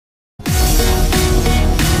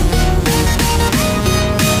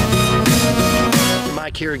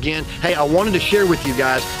here again. Hey, I wanted to share with you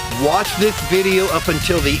guys, watch this video up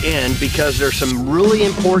until the end because there's some really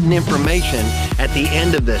important information at the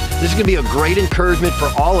end of this. This is going to be a great encouragement for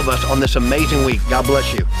all of us on this amazing week. God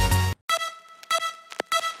bless you.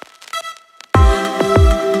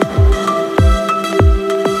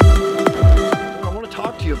 What I want to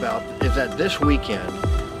talk to you about is that this weekend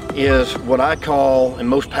is what I call, and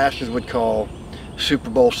most pastors would call, Super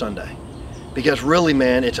Bowl Sunday. Because really,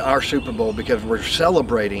 man, it's our Super Bowl because we're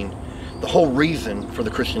celebrating the whole reason for the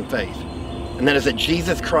Christian faith. And that is that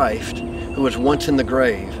Jesus Christ, who was once in the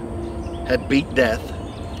grave, had beat death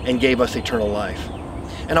and gave us eternal life.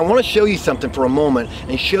 And I want to show you something for a moment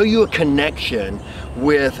and show you a connection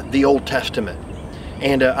with the Old Testament.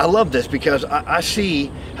 And I love this because I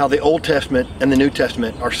see how the Old Testament and the New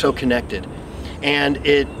Testament are so connected. And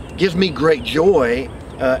it gives me great joy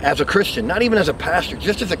as a Christian, not even as a pastor,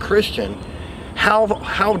 just as a Christian,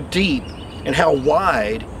 how deep and how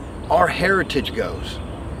wide our heritage goes.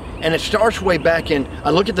 And it starts way back in, I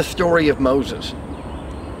look at the story of Moses.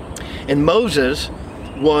 And Moses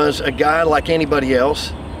was a guy like anybody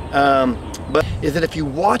else, but is that if you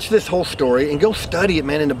watch this whole story and go study it,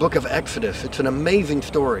 man, in the book of Exodus, it's an amazing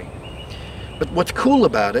story. But what's cool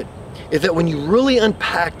about it is that when you really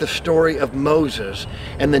unpack the story of Moses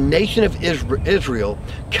and the nation of Israel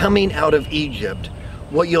coming out of Egypt,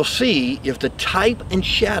 what you'll see is the type and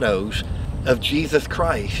shadows of Jesus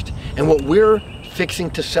Christ and what we're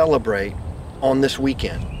fixing to celebrate on this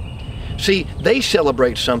weekend. See, they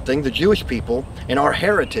celebrate something, the Jewish people in our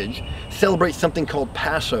heritage celebrate something called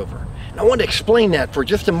Passover. And I want to explain that for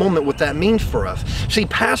just a moment, what that means for us. See,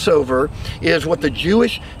 Passover is what the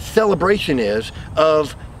Jewish celebration is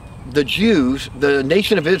of the Jews, the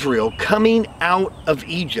nation of Israel, coming out of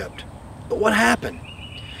Egypt. But what happened?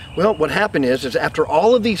 Well, what happened is after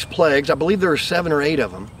all of these plagues, I believe there were 7 or 8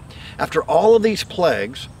 of them, after all of these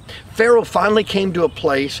plagues, Pharaoh finally came to a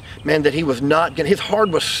place, man, that he was not going to, his heart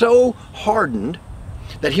was so hardened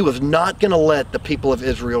that he was not going to let the people of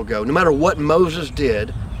Israel go. No matter what Moses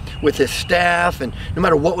did with his staff and no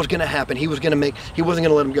matter what was going to happen, he wasn't going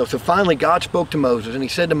to let them go. So finally God spoke to Moses and he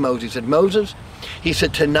said to Moses, he said, Moses, he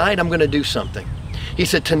said, tonight I'm going to do something. He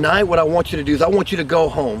said, tonight what I want you to do is I want you to go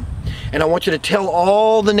home and I want you to tell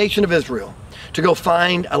all the nation of Israel to go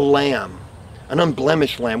find a lamb, an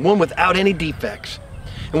unblemished lamb, one without any defects.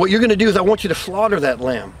 And what you're going to do is I want you to slaughter that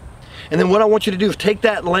lamb. And then what I want you to do is take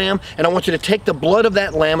that lamb and I want you to take the blood of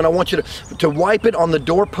that lamb and I want you to wipe it on the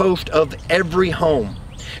doorpost of every home.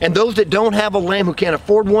 And those that don't have a lamb, who can't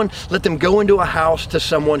afford one, let them go into a house to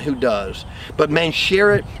someone who does. But man,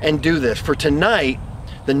 share it and do this. For tonight,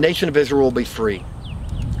 the nation of Israel will be free.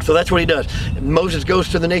 So that's what he does. Moses goes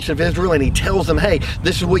to the nation of Israel and he tells them, hey,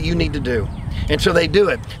 this is what you need to do. And so they do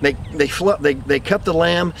it. They cut the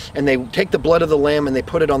lamb and they take the blood of the lamb and they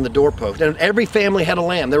put it on the doorpost. And every family had a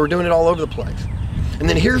lamb. They were doing it all over the place. And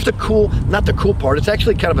then here's the cool, not the cool part, it's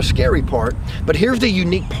actually kind of a scary part, but here's the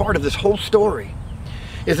unique part of this whole story,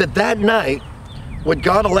 is that night, what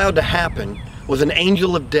God allowed to happen was an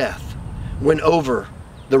angel of death went over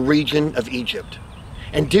the region of Egypt.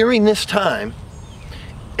 And during this time,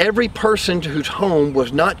 every person whose home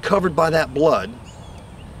was not covered by that blood,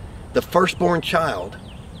 the firstborn child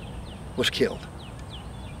was killed.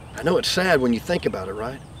 I know it's sad when you think about it,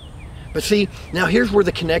 right? But see, now here's where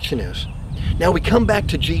the connection is. Now we come back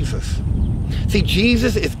to Jesus. See,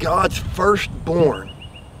 Jesus is God's firstborn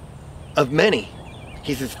of many.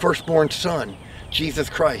 He's his firstborn son, Jesus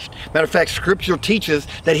Christ. Matter of fact, Scripture teaches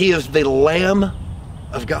that he is the Lamb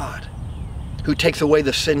of God who takes away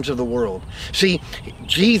the sins of the world. See,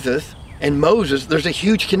 Jesus and Moses, there's a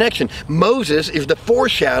huge connection. Moses is the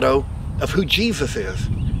foreshadow of who Jesus is.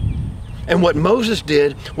 And what Moses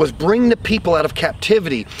did was bring the people out of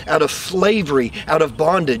captivity, out of slavery, out of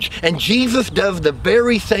bondage. And Jesus does the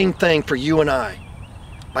very same thing for you and I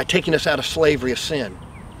by taking us out of slavery of sin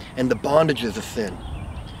and the bondages of sin,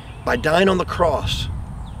 by dying on the cross.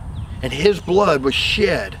 And his blood was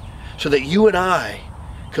shed so that you and I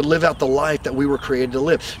could live out the life that we were created to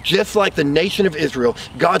live. Just like the nation of Israel,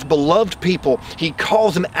 God's beloved people, he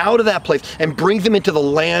calls them out of that place and brings them into the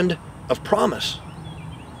land of promise,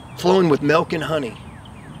 flowing with milk and honey.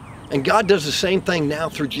 And God does the same thing now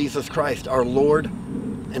through Jesus Christ, our Lord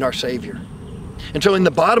and our Savior. And so in the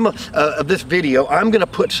bottom of this video, I'm going to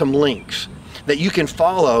put some links that you can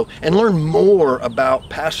follow and learn more about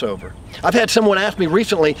Passover. I've had someone ask me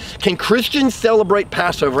recently, can Christians celebrate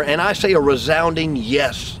Passover? And I say a resounding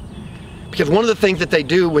yes. Because one of the things that they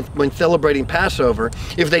do when celebrating Passover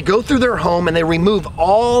is they go through their home and they remove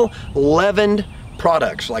all leavened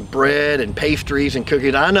products like bread and pastries and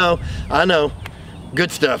cookies. I know,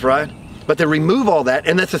 good stuff, right? But they remove all that,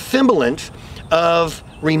 and that's a semblance of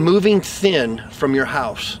removing sin from your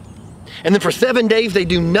house. And then for 7 days they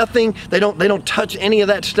do nothing. They don't touch any of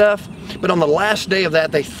that stuff. But on the last day of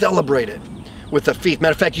that, they celebrate it with a feast.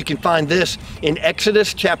 Matter of fact, you can find this in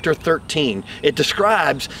Exodus chapter 13. It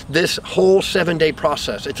describes this whole 7-day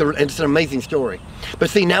process. It's an amazing story. But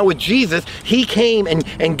see, now with Jesus, he came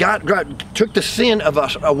and God took the sin of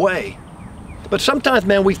us away. But sometimes,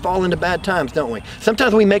 man, we fall into bad times, don't we?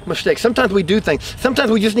 Sometimes we make mistakes. Sometimes we do things. Sometimes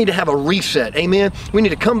we just need to have a reset. Amen? We need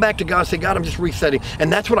to come back to God and say, God, I'm just resetting. And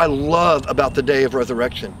that's what I love about the day of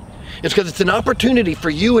resurrection. It's because it's an opportunity for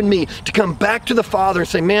you and me to come back to the Father and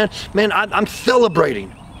say, man, I'm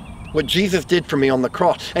celebrating what Jesus did for me on the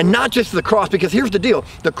cross. And not just the cross, because here's the deal.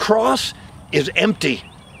 The cross is empty.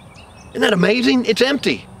 Isn't that amazing? It's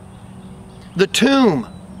empty. The tomb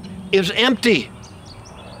is empty.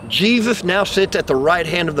 Jesus now sits at the right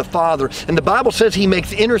hand of the Father, and the Bible says he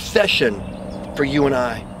makes intercession for you and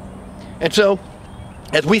I. And so,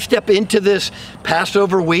 as we step into this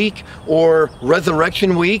Passover week or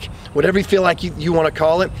Resurrection week, whatever you feel like you want to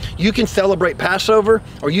call it, you can celebrate Passover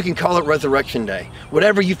or you can call it Resurrection Day,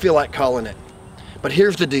 whatever you feel like calling it. But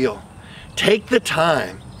here's the deal. Take the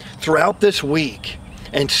time throughout this week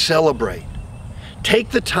and celebrate. Take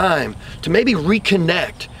the time to maybe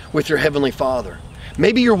reconnect with your Heavenly Father.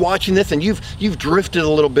 Maybe you're watching this and you've drifted a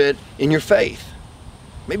little bit in your faith.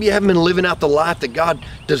 Maybe you haven't been living out the life that God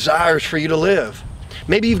desires for you to live.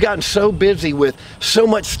 Maybe you've gotten so busy with so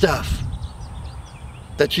much stuff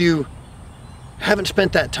that you haven't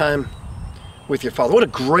spent that time with your Father. What a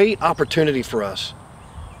great opportunity for us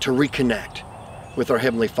to reconnect with our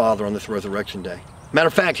Heavenly Father on this Resurrection Day. Matter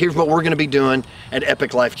of fact, here's what we're going to be doing at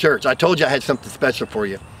Epic Life Church. I told you I had something special for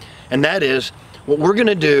you. And that is, what we're going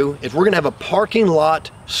to do is we're going to have a parking lot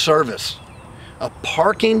service. A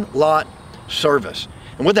parking lot service.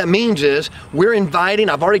 And what that means is we're inviting,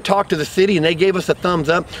 I've already talked to the city and they gave us a thumbs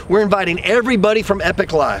up. We're inviting everybody from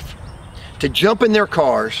Epic Life to jump in their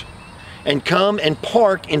cars and come and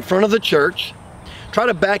park in front of the church. Try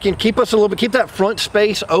to back in, keep us a little bit, keep that front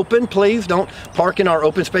space open, please. Don't park in our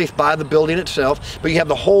open space by the building itself. But you have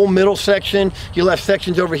the whole middle section. You'll have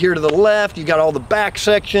sections over here to the left. You got all the back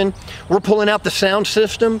section. We're pulling out the sound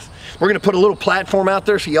systems. We're going to put a little platform out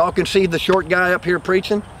there so y'all can see the short guy up here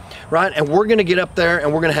preaching, right? And we're going to get up there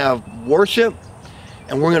and we're going to have worship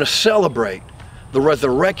and we're going to celebrate the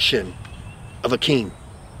resurrection of a king,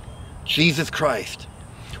 Jesus Christ.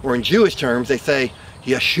 Or in Jewish terms, they say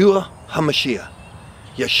Yeshua HaMashiach.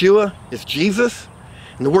 Yeshua is Jesus,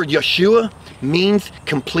 and the word Yeshua means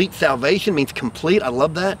complete salvation, means complete. I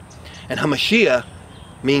love that. And HaMashiach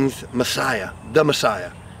means Messiah, the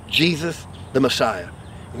Messiah. Jesus, the Messiah.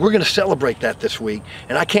 We're going to celebrate that this week,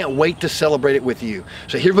 and I can't wait to celebrate it with you.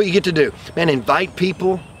 So here's what you get to do. Man, invite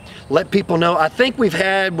people. Let people know. I think we've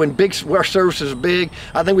had, when our service is big,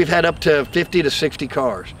 I think we've had up to 50 to 60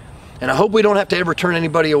 cars. And I hope we don't have to ever turn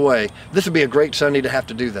anybody away. This would be a great Sunday to have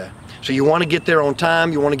to do that. So you want to get there on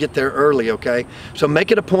time, you want to get there early, okay? So make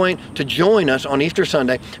it a point to join us on Easter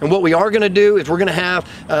Sunday. And what we are going to do is we're going to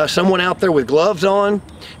have someone out there with gloves on,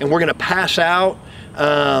 and we're going to pass out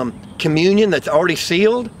communion that's already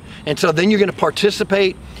sealed. And so then you're going to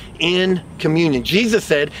participate in communion. Jesus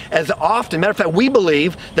said, as often, matter of fact, we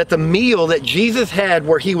believe that the meal that Jesus had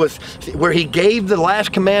where he gave the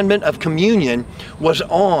last commandment of communion was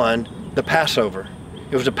on the Passover.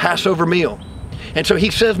 It was a Passover meal. And so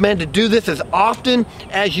he says, man, to do this as often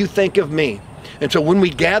as you think of me. And so when we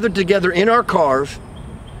gather together in our cars,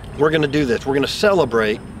 we're going to do this. We're going to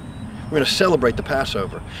celebrate the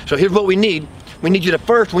Passover. So here's what we need. We need you to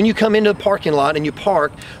first, when you come into the parking lot and you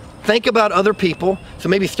park, think about other people. So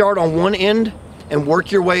maybe start on one end and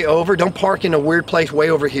work your way over. Don't park in a weird place way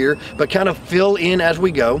over here, but kind of fill in as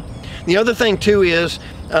we go. The other thing too is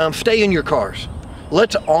stay in your cars.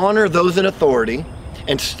 Let's honor those in authority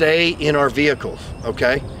and stay in our vehicles,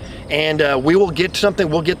 okay? And we will get something,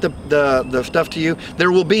 we'll get the stuff to you.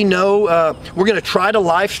 There will be no, we're gonna try to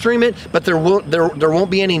live stream it, but there won't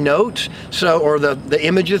be any notes, or the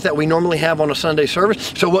images that we normally have on a Sunday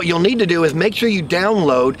service. So what you'll need to do is make sure you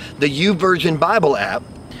download the YouVersion Bible app,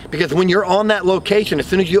 because when you're on that location, as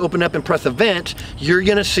soon as you open up and press events, you're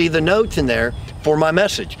gonna see the notes in there for my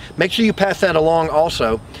message. Make sure you pass that along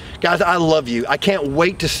also. Guys, I love you. I can't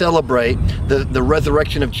wait to celebrate the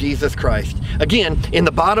resurrection of Jesus Christ. Again, in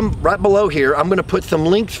the bottom right below here, I'm gonna put some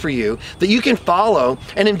links for you that you can follow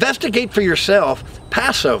and investigate for yourself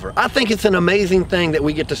Passover. I think it's an amazing thing that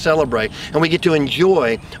we get to celebrate and we get to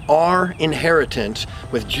enjoy our inheritance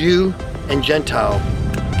with Jew and Gentile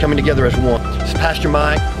coming together as one. This is Pastor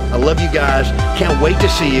Mike. I love you guys. Can't wait to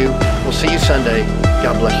see you. We'll see you Sunday.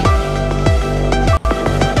 God bless you.